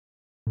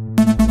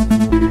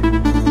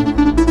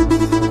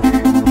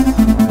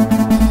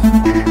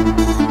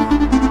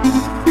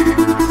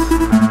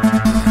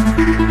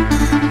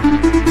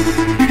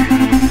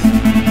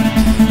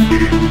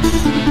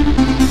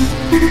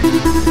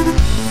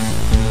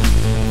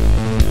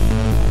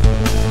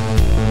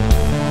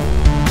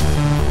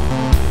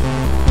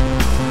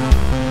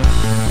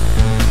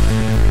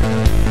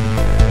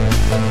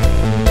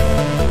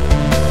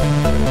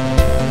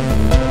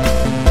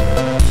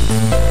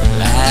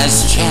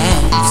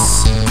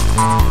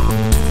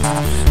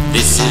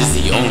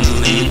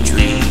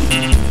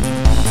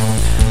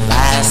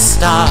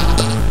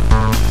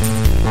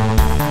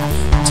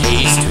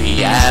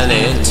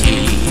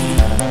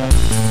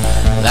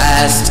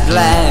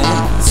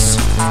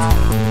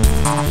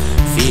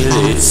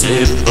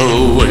slip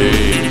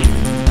away.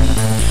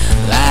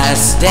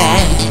 Last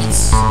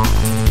dance,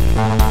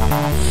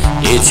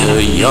 it's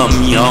a yum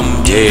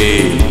yum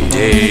day.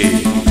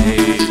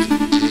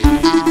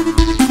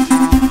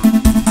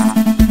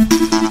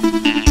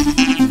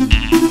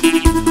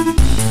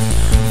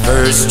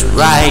 First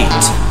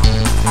right,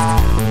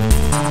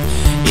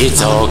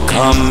 it's all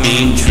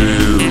coming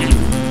true.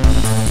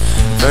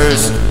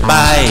 First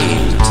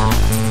bite,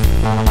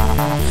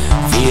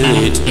 feel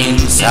it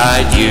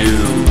inside you.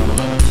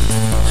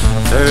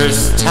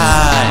 First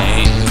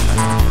time,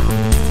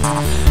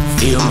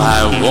 feel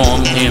my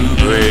warm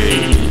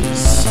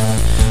embrace.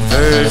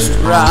 First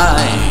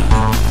rhyme,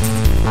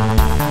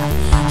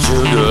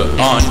 sugar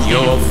on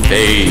your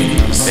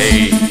face.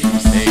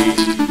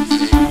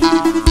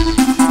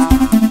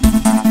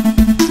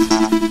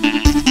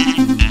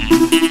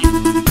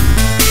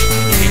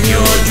 In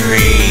your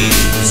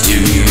dreams, do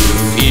you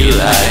feel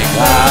like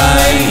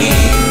flying?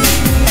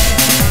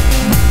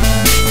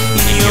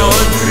 In your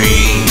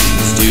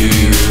dreams, do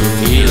you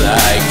feel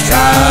like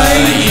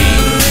trying?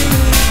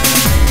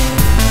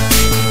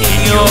 In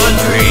your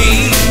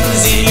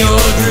dreams,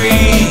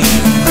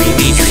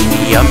 dreamy,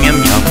 yum yum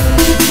yum.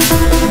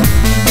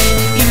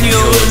 In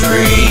your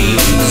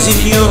dreams,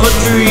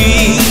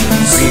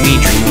 dreamy,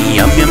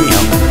 yum yum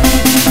yum.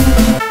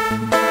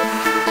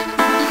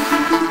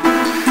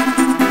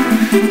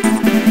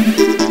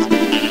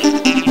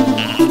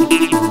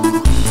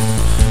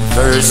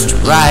 First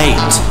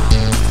right,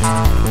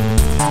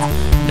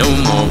 no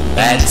more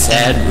bad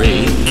sad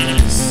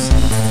rays.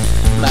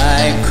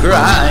 My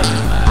crime,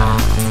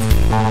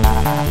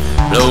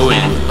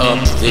 blowing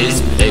up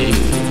this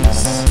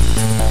place.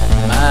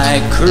 My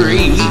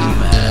cream,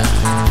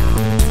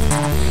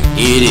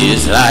 it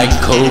is like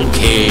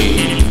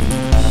cocaine.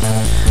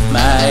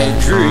 My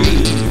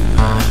dream,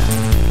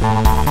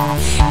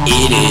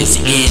 it is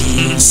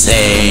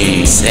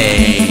insane.